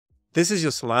This is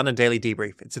your Solana Daily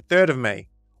Debrief. It's the 3rd of May.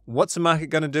 What's the market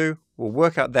going to do? We'll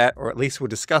work out that, or at least we'll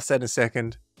discuss that in a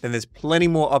second. Then there's plenty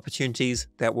more opportunities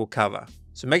that we'll cover.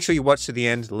 So make sure you watch to the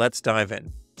end. Let's dive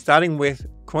in. Starting with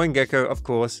CoinGecko, of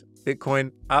course.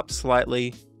 Bitcoin up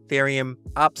slightly. Ethereum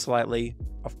up slightly.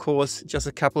 Of course, just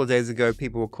a couple of days ago,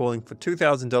 people were calling for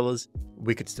 $2,000.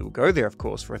 We could still go there, of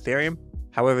course, for Ethereum.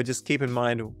 However, just keep in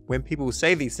mind, when people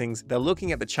say these things, they're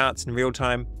looking at the charts in real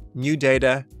time. New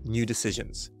data, new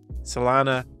decisions.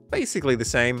 Solana, basically the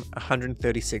same,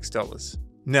 $136.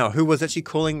 Now, who was actually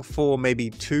calling for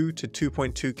maybe 2 to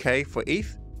 2.2K for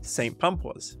ETH? Saint Pump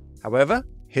was. However,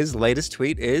 his latest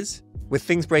tweet is, with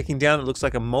things breaking down, it looks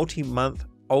like a multi-month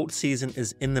alt season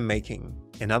is in the making.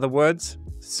 In other words,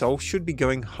 Sol should be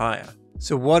going higher.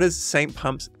 So what is Saint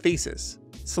Pump's thesis?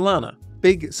 Solana,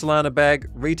 big Solana bag,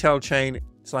 retail chain.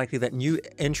 It's likely that new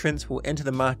entrants will enter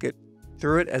the market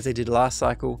through it as they did last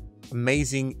cycle.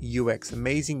 Amazing UX,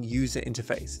 amazing user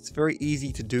interface. It's very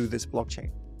easy to do this blockchain.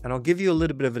 And I'll give you a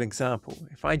little bit of an example.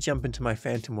 If I jump into my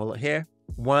Phantom wallet here,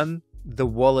 one, the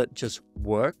wallet just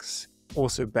works.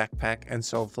 Also Backpack and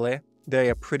Solflare, they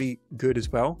are pretty good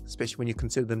as well, especially when you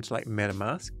consider them to like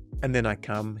MetaMask. And then I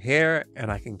come here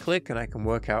and I can click and I can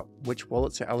work out which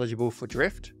wallets are eligible for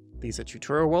drift. These are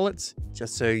tutorial wallets.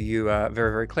 Just so you are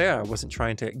very, very clear, I wasn't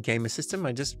trying to game a system.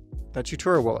 They're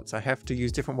tutorial wallets. I have to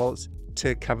use different wallets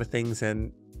to cover things,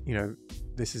 and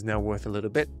this is now worth a little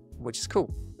bit, which is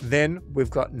cool. Then we've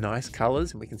got nice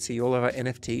colors and we can see all of our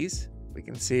NFTs. We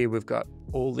can see we've got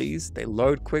all these, they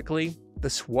load quickly. The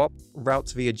swap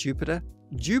routes via Jupiter.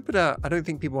 Jupiter, I don't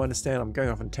think people understand. I'm going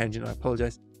off on a tangent, I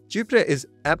apologize. Jupiter is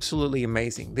absolutely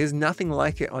amazing. There's nothing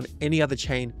like it on any other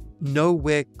chain,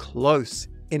 nowhere close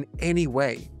in any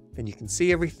way. Then you can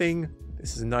see everything.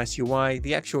 This is a nice UI.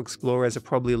 The actual explorers are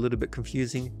probably a little bit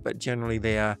confusing, but generally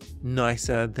they are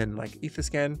nicer than like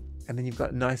Etherscan. And then you've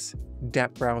got a nice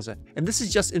dApp browser. And this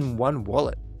is just in one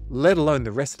wallet, let alone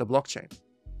the rest of the blockchain.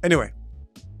 Anyway,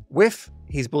 WIF,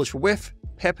 he's bullish for WIF.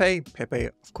 Pepe,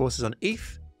 of course, is on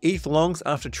ETH. ETH longs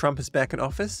after Trump is back in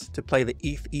office to play the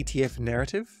ETH ETF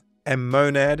narrative. And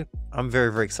Monad, I'm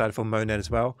very, very excited for Monad as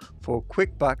well, for a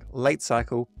quick buck late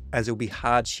cycle, as it'll be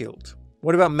hard shield.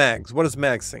 What about Mags? What does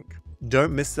Mags think?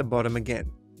 Don't miss the bottom again.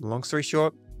 Long story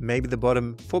short, maybe the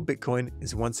bottom for Bitcoin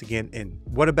is once again in.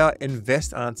 What about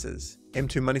invest answers?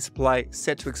 M2 money supply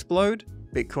set to explode?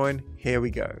 Bitcoin, here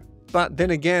we go. But then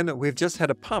again, we've just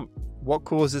had a pump. What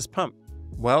causes pump?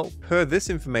 Well, per this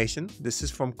information, this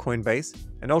is from Coinbase,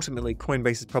 and ultimately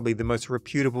Coinbase is probably the most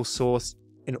reputable source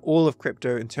in all of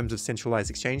crypto in terms of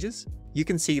centralized exchanges. You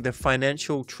can see the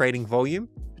financial trading volume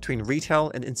between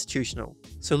retail and institutional.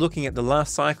 So looking at the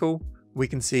last cycle, we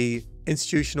can see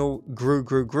institutional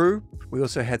grew. We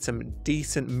also had some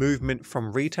decent movement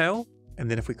from retail. And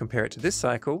then if we compare it to this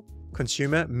cycle,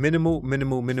 consumer, minimal,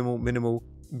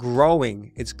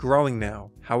 growing. It's growing now.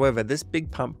 However, this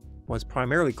big pump was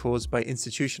primarily caused by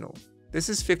institutional. This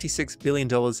is $56 billion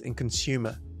in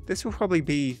consumer. This will probably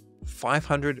be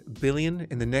 500 billion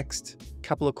in the next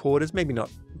couple of quarters, maybe not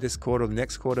this quarter or the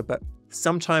next quarter, but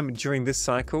sometime during this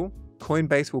cycle,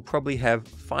 Coinbase will probably have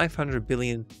 $500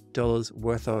 billion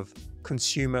worth of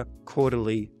consumer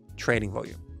quarterly trading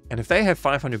volume. And if they have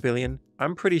 500 billion,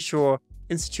 I'm pretty sure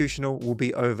institutional will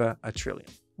be over $1 trillion.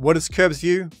 What is Curb's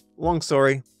view? Long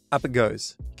story, up it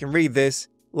goes. You can read this.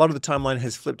 A lot of the timeline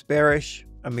has flipped bearish.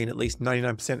 I mean, at least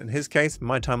 99% in his case.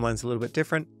 My timeline's a little bit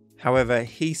different. However,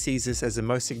 he sees this as the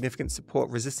most significant support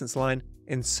resistance line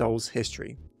in Sol's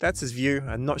history. That's his view.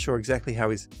 I'm not sure exactly how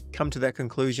he's come to that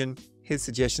conclusion. His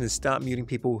suggestion is start muting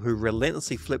people who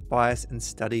relentlessly flip bias and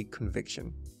study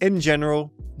conviction. In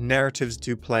general, narratives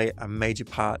do play a major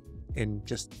part in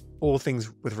just all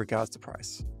things with regards to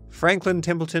price. Franklin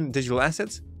Templeton Digital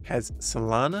Assets has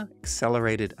Solana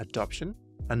accelerated adoption.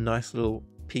 A nice little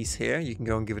piece here. You can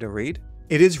go and give it a read.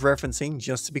 It is referencing,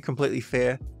 just to be completely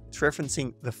fair, it's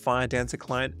referencing the Firedancer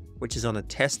client, which is on a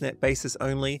testnet basis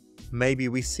only. Maybe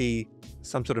we see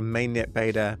some sort of mainnet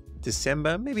beta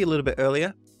December, maybe a little bit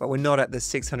earlier, but we're not at the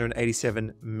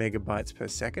 687 megabytes per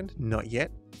second, not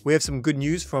yet. We have some good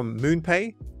news from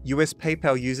MoonPay. US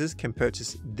PayPal users can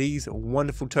purchase these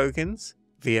wonderful tokens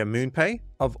via MoonPay.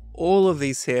 Of all of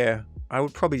these here, I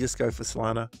would probably just go for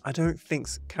Solana. I don't think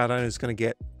Cardano is going to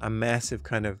get a massive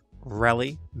kind of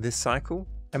rally this cycle.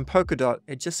 And Polkadot,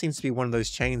 it just seems to be one of those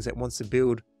chains that wants to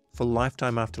build for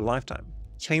lifetime after lifetime.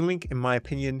 Chainlink, in my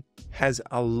opinion, has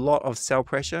a lot of sell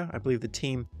pressure. I believe the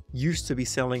team used to be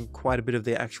selling quite a bit of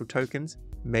their actual tokens.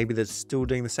 Maybe they're still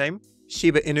doing the same.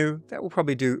 Shiba Inu, that will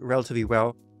probably do relatively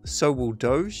well. So will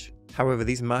Doge. However,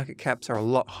 these market caps are a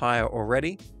lot higher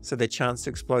already, so their chance to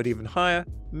explode even higher,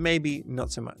 maybe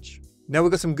not so much. Now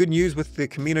we've got some good news with the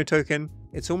Kamino token.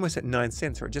 It's almost at 9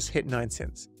 cents, or it just hit 9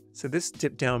 cents. So this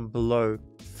dipped down below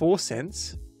 4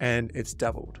 cents and it's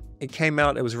doubled. It came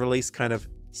out, it was released kind of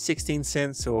 16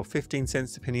 cents or 15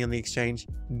 cents depending on the exchange.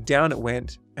 Down it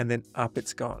went and then up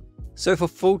it's gone. So for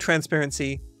full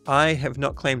transparency, I have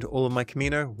not claimed all of my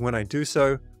Kamino. When I do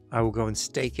so, I will go and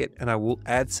stake it and I will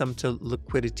add some to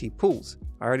liquidity pools.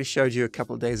 I already showed you a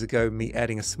couple of days ago me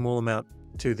adding a small amount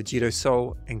to the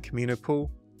JitoSOL and Kamino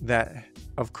pool. That,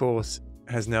 of course,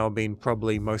 has now been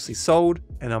probably mostly sold,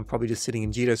 and I'm probably just sitting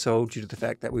in JitoSOL due to the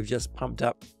fact that we've just pumped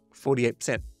up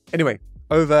 48%. Anyway,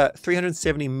 over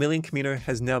 370 million Kamino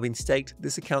has now been staked.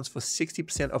 This accounts for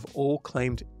 60% of all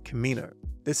claimed Kamino.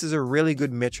 This is a really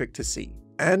good metric to see.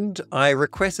 And I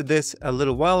requested this a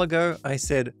little while ago. I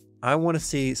said, I want to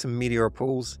see some Meteora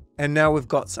pools, and now we've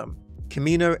got some.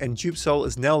 Kamino and JitoSOL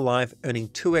is now live, earning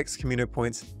 2x Kamino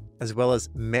points, as well as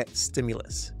Met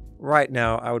Stimulus. Right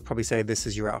now, I would probably say this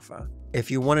is your alpha. If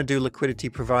you want to do liquidity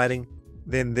providing,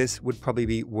 then this would probably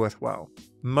be worthwhile.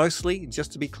 Mostly,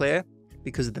 just to be clear,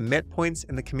 because of the Met points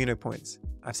and the Kamino points.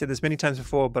 I've said this many times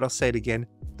before, but I'll say it again.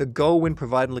 The goal when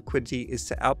providing liquidity is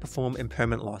to outperform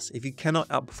impermanent loss. If you cannot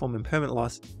outperform impermanent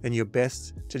loss, then you're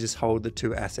best to just hold the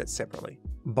two assets separately.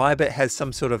 Bybit has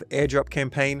some sort of airdrop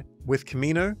campaign with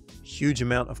Kamino. Huge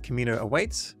amount of Kamino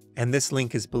awaits, and this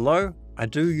link is below. I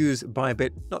do use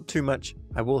Bybit, not too much.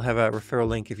 I will have a referral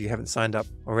link if you haven't signed up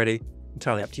already.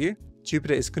 Entirely up to you.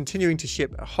 Jupiter is continuing to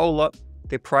ship a whole lot.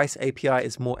 Their price API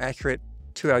is more accurate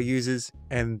to our users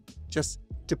and just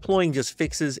deploying just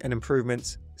fixes and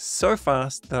improvements so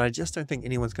fast that I just don't think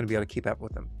anyone's going to be able to keep up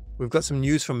with them. We've got some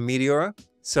news from Meteora.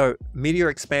 So Meteora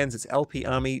expands its LP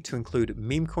army to include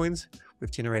meme coins.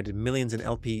 We've generated millions in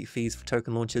LP fees for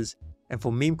token launches. And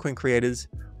for meme coin creators,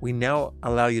 we now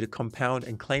allow you to compound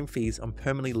and claim fees on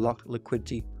permanently locked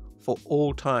liquidity for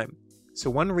all time. So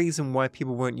one reason why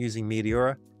people weren't using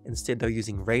Meteora, instead they're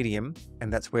using Radium,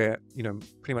 and that's where,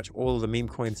 pretty much all of the meme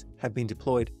coins have been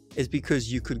deployed, is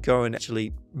because you could go and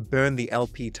actually burn the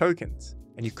LP tokens,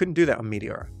 and you couldn't do that on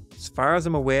Meteora. As far as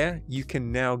I'm aware, you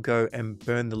can now go and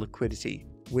burn the liquidity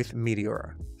with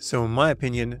Meteora. So in my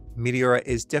opinion, Meteora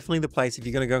is definitely the place. If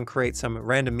you're going to go and create some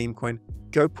random meme coin,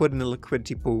 go put in the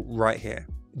liquidity pool right here.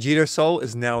 JitoSOL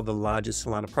is now the largest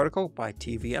Solana protocol by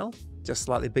TVL, just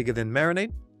slightly bigger than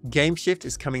Marinade. Gameshift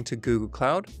is coming to Google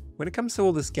Cloud. When it comes to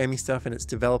all this gaming stuff and it's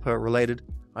developer related,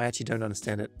 I actually don't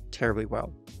understand it terribly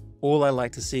well. All I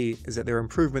like to see is that there are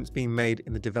improvements being made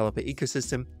in the developer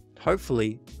ecosystem.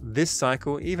 Hopefully this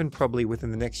cycle, even probably within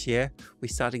the next year, we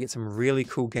start to get some really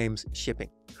cool games shipping.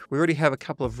 We already have a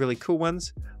couple of really cool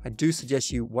ones. I do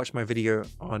suggest you watch my video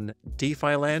on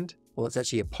DeFi Land. Well, it's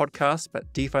actually a podcast,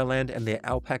 but DeFi Land and their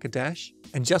Alpaca Dash.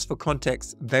 And just for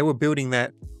context, they were building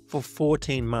that for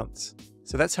 14 months.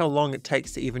 So that's how long it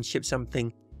takes to even ship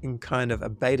something in kind of a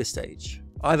beta stage.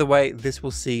 Either way, this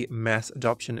will see mass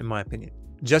adoption in my opinion.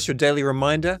 Just your daily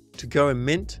reminder to go and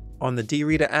mint on the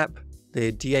D-Reader app,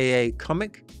 the DAA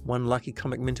comic. One lucky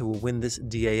comic minter will win this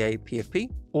DAA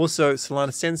PFP. Also,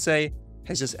 Solana Sensei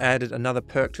has just added another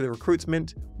perk to the recruits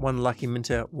mint. One lucky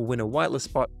minter will win a whitelist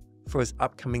spot for his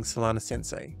upcoming Solana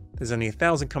Sensei. There's only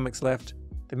 1,000 comics left.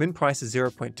 The mint price is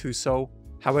 0.2 SOL.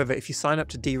 However, if you sign up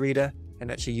to D-Reader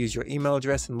and actually use your email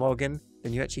address and login,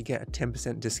 then you actually get a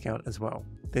 10% discount as well.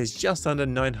 There's just under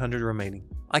 900 remaining.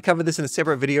 I covered this in a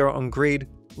separate video on Greed.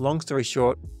 Long story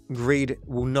short, Greed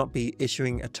will not be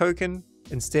issuing a token.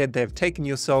 Instead, they've taken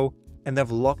your SOL and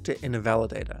they've locked it in a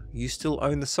validator. You still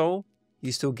own the SOL,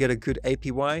 you still get a good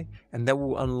APY, and that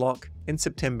will unlock in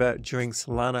September during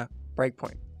Solana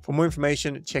Breakpoint. For more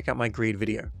information, check out my Greed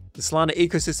video. The Solana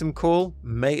Ecosystem Call,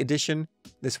 May edition.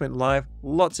 This went live,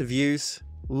 lots of views,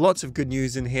 lots of good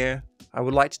news in here. I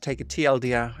would like to take a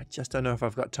TLDR, I just don't know if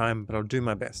I've got time, but I'll do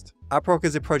my best. UpRock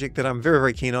is a project that I'm very,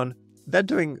 very keen on. They're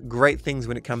doing great things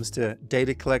when it comes to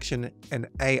data collection and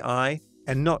AI,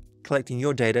 and not collecting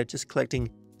your data, just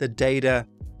collecting the data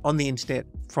on the internet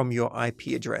from your IP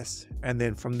address. And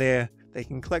then from there, they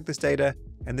can collect this data,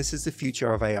 and this is the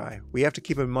future of AI. We have to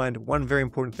keep in mind one very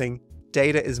important thing.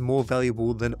 Data is more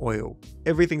valuable than oil.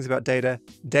 Everything's about data.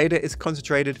 Data is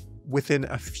concentrated within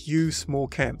a few small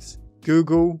camps.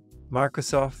 Google,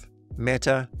 Microsoft,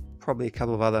 Meta, probably a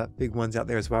couple of other big ones out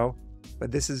there as well.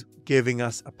 But this is giving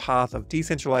us a path of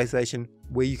decentralization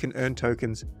where you can earn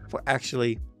tokens for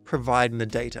actually providing the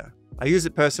data. I use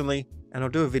it personally, and I'll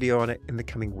do a video on it in the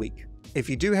coming week. If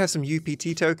you do have some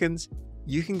UPT tokens,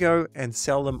 you can go and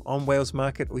sell them on Whales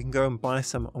Market, or you can go and buy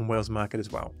some on Whales Market as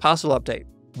well. Parcl update,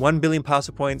 1 billion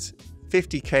Parcl points,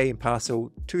 50K in Parcl,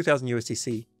 2,000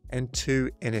 USDC, and 2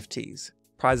 NFTs.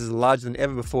 Prizes are larger than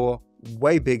ever before,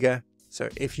 way bigger, So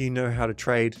if you know how to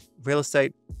trade real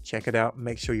estate, check it out.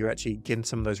 Make sure you're actually getting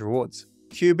some of those rewards.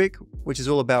 Cubik, which is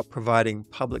all about providing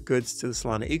public goods to the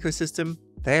Solana ecosystem,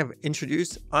 they have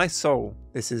introduced JitoSOL.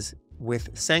 This is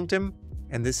with Sanctum,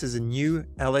 and this is a new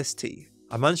LST.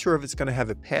 I'm unsure if it's going to have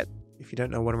a pet. If you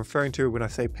don't know what I'm referring to when I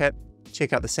say pet,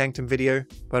 check out the Sanctum video.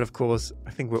 But of course,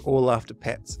 I think we're all after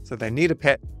pets. So they need a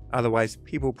pet. Otherwise,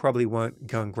 people probably won't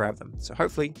go and grab them. So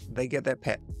hopefully they get that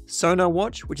pet. Sonar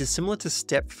Watch, which is similar to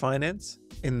Step Finance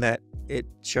in that it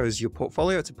shows your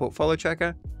portfolio. It's a portfolio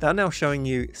tracker. They're now showing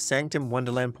you Sanctum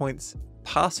Wonderland points,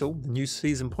 Parcl, the new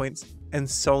season points, and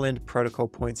Solend protocol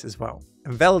points as well.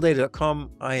 And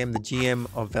Validator.com, I am the GM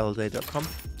of Validator.com.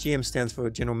 GM stands for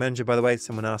General Manager, by the way.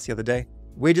 Someone asked the other day.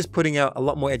 We're just putting out a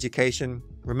lot more education.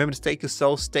 Remember to stake your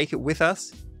soul, stake it with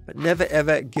us, but never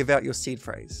ever give out your seed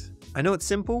phrase. I know it's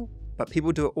simple, but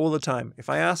people do it all the time. If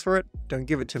I ask for it, don't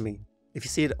give it to me. If you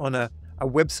see it on a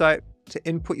website to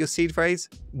input your seed phrase,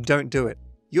 don't do it.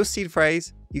 Your seed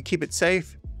phrase, you keep it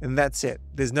safe, and that's it.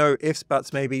 There's no ifs,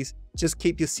 buts, maybes. Just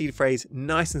keep your seed phrase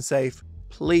nice and safe.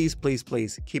 Please, please,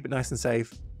 please keep it nice and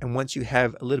safe. And once you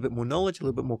have a little bit more knowledge, a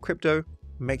little bit more crypto,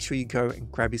 make sure you go and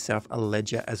grab yourself a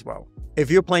ledger as well. If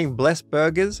you're playing Blessed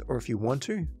Burgers, or if you want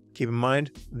to, keep in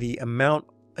mind the amount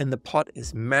in the pot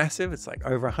is massive. It's like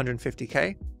over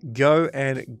 150K. Go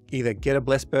and either get a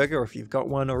Blessed Burger, or if you've got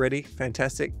one already,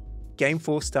 fantastic. Game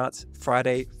 4 starts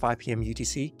Friday, 5 p.m.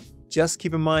 UTC. Just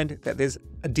keep in mind that there's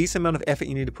a decent amount of effort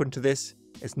you need to put into this.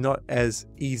 It's not as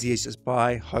easy as just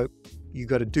buy, hope. You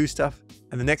got to do stuff.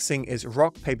 And the next thing is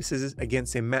rock, paper, scissors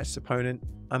against a matched opponent.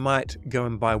 I might go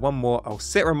and buy one more. I'll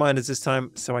set reminders this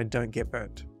time so I don't get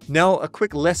burnt. Now, a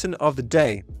quick lesson of the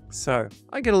day. So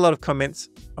I get a lot of comments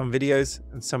on videos,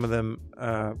 and some of them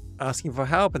asking for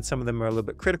help, and some of them are a little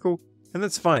bit critical, and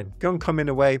that's fine. Go and comment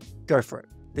away, go for it.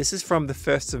 This is from the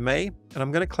 1st of May, and I'm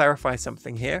going to clarify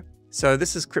something here. So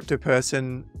this is Crypto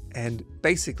Person, and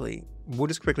basically, we'll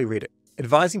just quickly read it.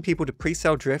 Advising people to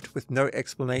pre-sell drift with no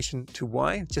explanation to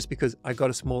why, just because I got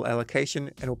a small allocation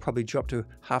and it'll probably drop to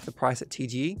half the price at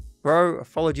TGE. Bro, I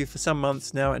followed you for some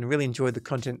months now and really enjoyed the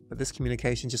content, but this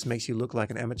communication just makes you look like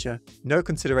an amateur. No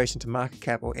consideration to market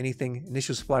cap or anything.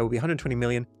 Initial supply will be 120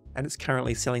 million, and it's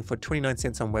currently selling for 29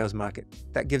 cents on Whales Market.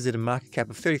 That gives it a market cap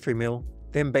of 33 mil.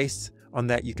 Then based on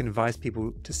that, you can advise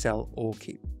people to sell or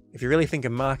keep. If you really think a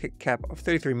market cap of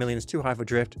 33 million is too high for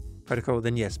drift protocol,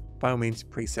 then yes, by all means,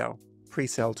 pre-sell.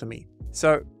 Pre-sell to me.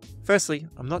 So firstly,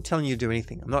 I'm not telling you to do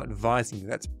anything. I'm not advising you.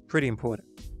 That's pretty important.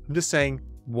 I'm just saying,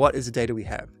 what is the data we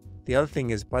have? The other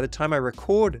thing is, by the time I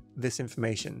record this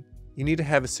information, you need to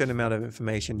have a certain amount of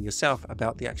information yourself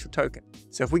about the actual token.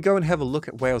 So if we go and have a look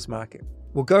at Whales Market,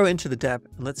 we'll go into the dApp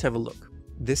and let's have a look.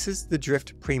 This is the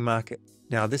drift pre-market.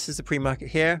 Now this is the pre-market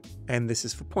here, and this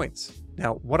is for points.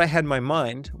 Now what I had in my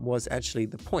mind was actually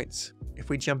the points. If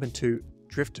we jump into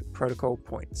drift protocol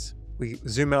points, we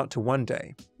zoom out to 1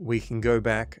 day, we can go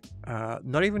back,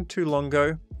 not even too long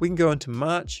ago, we can go into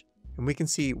March, and we can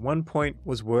see 1 point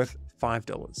was worth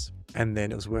 $5, and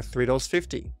then it was worth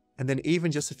 $3.50. And then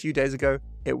even just a few days ago,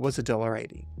 it was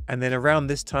 $1.80. And then around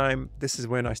this time, this is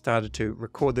when I started to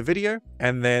record the video,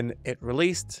 and then it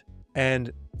released,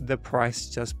 and the price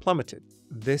just plummeted.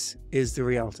 This is the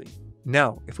reality.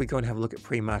 Now, if we go and have a look at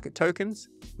pre-market tokens,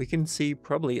 we can see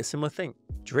probably a similar thing.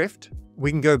 Drift,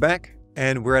 we can go back,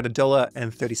 and we're at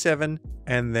 $1.37,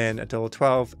 and then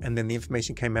 $1.12, and then the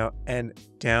information came out, and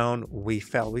down we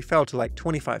fell. We fell to like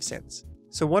 25 cents.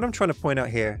 So what I'm trying to point out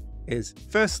here is,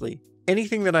 firstly,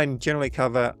 anything that I generally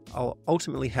cover, I'll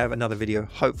ultimately have another video,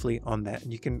 hopefully, on that,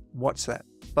 and you can watch that.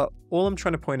 But all I'm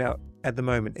trying to point out at the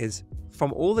moment is,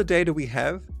 from all the data we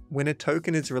have, when a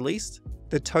token is released,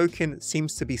 the token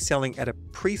seems to be selling at a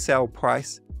pre-sale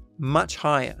price much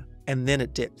higher, and then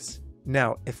it dips.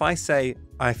 Now, if I say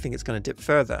I think it's going to dip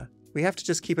further, we have to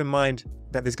just keep in mind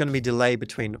that there's going to be delay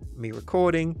between me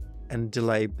recording and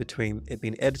delay between it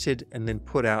being edited and then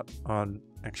put out on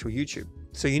actual YouTube.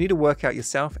 So you need to work out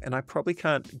yourself, and I probably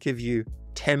can't give you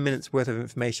 10 minutes worth of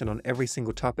information on every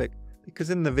single topic, because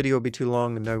then the video will be too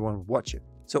long and no one will watch it.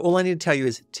 So all I need to tell you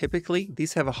is, typically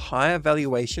these have a higher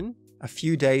valuation a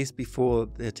few days before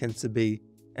there tends to be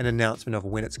an announcement of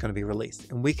when it's going to be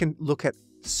released. And we can look at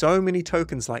so many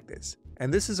tokens like this.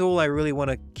 And this is all I really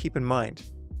want to keep in mind.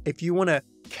 If you want to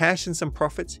cash in some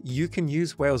profits, you can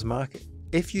use Whales Market.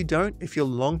 If you don't, if you're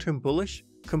long-term bullish,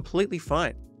 completely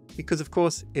fine. Because of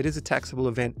course, it is a taxable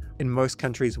event in most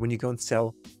countries when you go and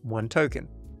sell one token.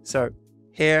 So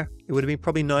here, it would have been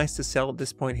probably nice to sell at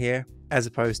this point here, as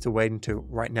opposed to waiting to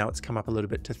right now it's come up a little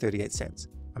bit to 38 cents.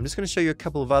 I'm just going to show you a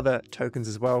couple of other tokens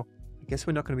as well. guess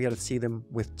we're not going to be able to see them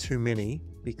with too many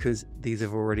because these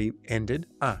have already ended.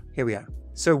 Here we are.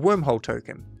 So Wormhole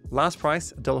token, last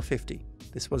price $1.50.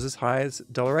 This was as high as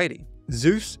 $1.80.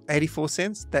 Zeus, 84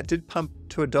 cents. That did pump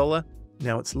to $1.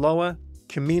 Now it's lower.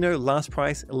 Kamino, last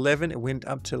price 11. It went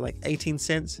up to like 18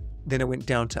 cents. Then it went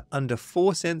down to under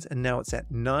 4 cents and now it's at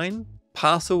 9.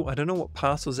 Parcl, I don't know what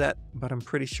Parcel's at, but I'm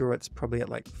pretty sure it's probably at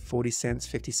like 40 cents,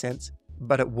 50 cents.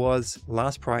 But it was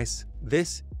last price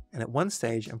this, and at one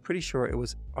stage, I'm pretty sure it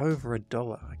was over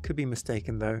 $1. I could be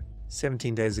mistaken though.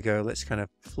 17 days ago, let's kind of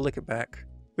flick it back.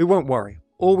 We won't worry.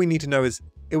 All we need to know is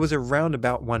it was around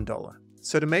about $1.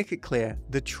 So to make it clear,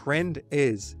 the trend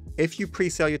is if you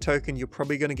pre-sell your token, you're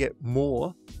probably going to get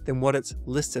more than what it's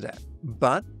listed at.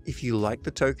 But if you like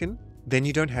the token, then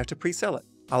you don't have to pre-sell it.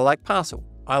 I like Parcl,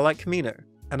 I like Kamino,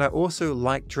 and I also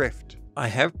like Drift. I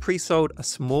have pre-sold a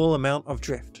small amount of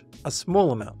Drift, a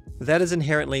small amount. That is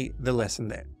inherently the lesson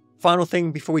there. Final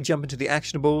thing before we jump into the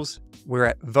actionables, we're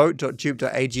at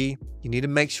vote.jup.ag. You need to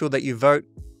make sure that you vote.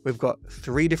 We've got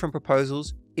 3 different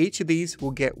proposals. Each of these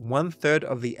will get 1/3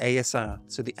 of the ASR,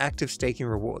 so the active staking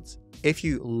rewards. If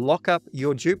you lock up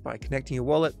your Jup by connecting your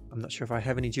wallet, I'm not sure if I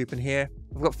have any Jup in here.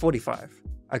 I've got 45.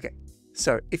 Okay,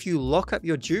 so if you lock up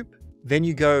your Jup, then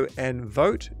you go and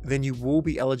vote, then you will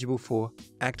be eligible for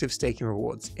active staking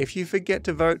rewards. If you forget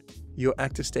to vote, your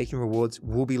active staking rewards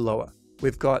will be lower.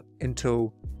 We've got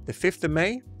until the 5th of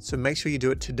May, so make sure you do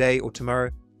it today or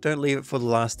tomorrow. Don't leave it for the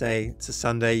last day. It's a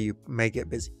Sunday, you may get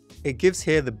busy. It gives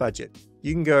here the budget.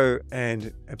 You can go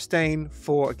and abstain,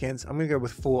 for, against. I'm going to go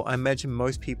with 4. I imagine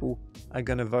most people are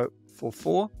going to vote for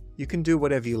 4. You can do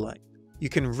whatever you like. You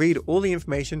can read all the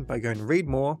information by going read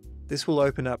more. This will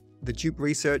open up the Jup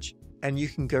research and you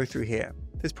can go through here.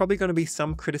 There's probably going to be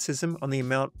some criticism on the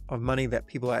amount of money that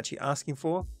people are actually asking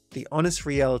for. The honest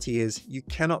reality is you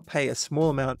cannot pay a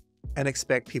small amount and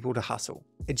expect people to hustle.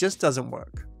 It just doesn't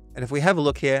work. And if we have a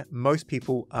look here, most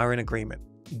people are in agreement.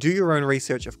 Do your own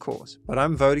research, of course, but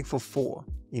I'm voting for 4.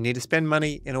 You need to spend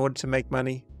money in order to make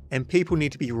money, and people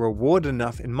need to be rewarded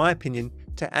enough, in my opinion,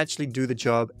 to actually do the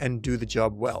job and do the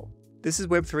job well. This is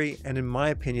Web3, and in my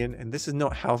opinion, and this is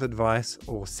not health advice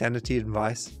or sanity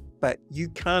advice, but you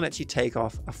can't actually take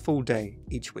off a full day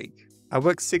each week. I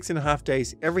work 6.5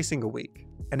 days every single week,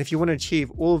 and if you want to achieve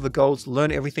all of the goals,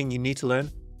 learn everything you need to learn,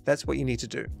 that's what you need to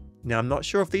do. Now, I'm not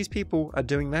sure if these people are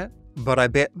doing that, but I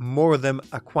bet more of them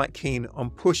are quite keen on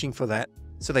pushing for that,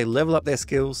 so they level up their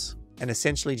skills and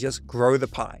essentially just grow the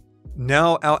pie.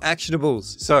 Now our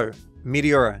actionables. So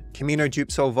Meteora, Kamino,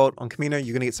 JitoSOL Vault. On Kamino,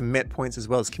 you're going to get some MET points as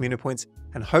well as Kamino points,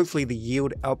 and hopefully the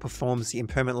yield outperforms the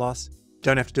impermanent loss.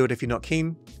 Don't have to do it if you're not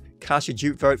keen. Cast your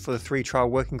Jup Vote for the 3 trial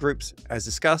working groups, as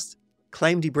discussed.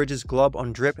 Claim debridges glob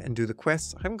on drip and do the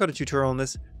quests. I haven't got a tutorial on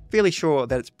this. Fairly sure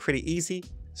that it's pretty easy,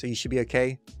 so you should be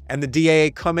okay. And the DAA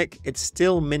comic, it's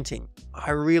still minting.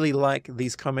 I really like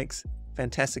these comics.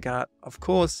 Fantastic art. Of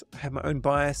course, I have my own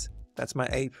bias. That's my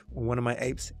ape, or one of my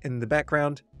apes in the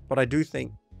background. But I do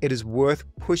think it is worth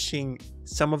pushing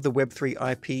some of the Web3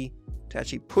 IP to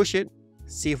actually push it,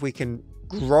 see if we can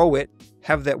grow it,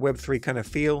 have that Web3 kind of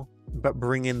feel, but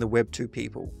bring in the Web2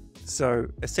 people. So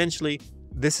essentially,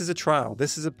 this is a trial.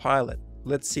 This is a pilot.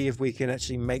 Let's see if we can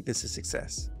actually make this a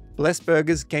success. Blessed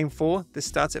Burgers Game 4. This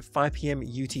starts at 5 PM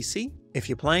UTC. If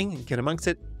you're playing, get amongst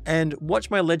it. And watch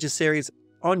my ledger series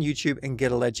on YouTube and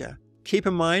get a ledger. Keep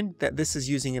in mind that this is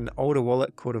using an older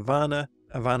wallet called Ivana.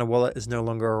 Ivana wallet is no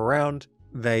longer around.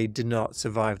 They did not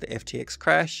survive the FTX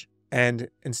crash. And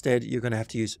instead, you're going to have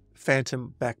to use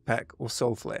Phantom, Backpack, or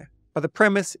Soulflare. But the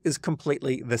premise is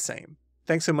completely the same.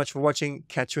 Thanks so much for watching.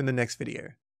 Catch you in the next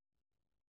video.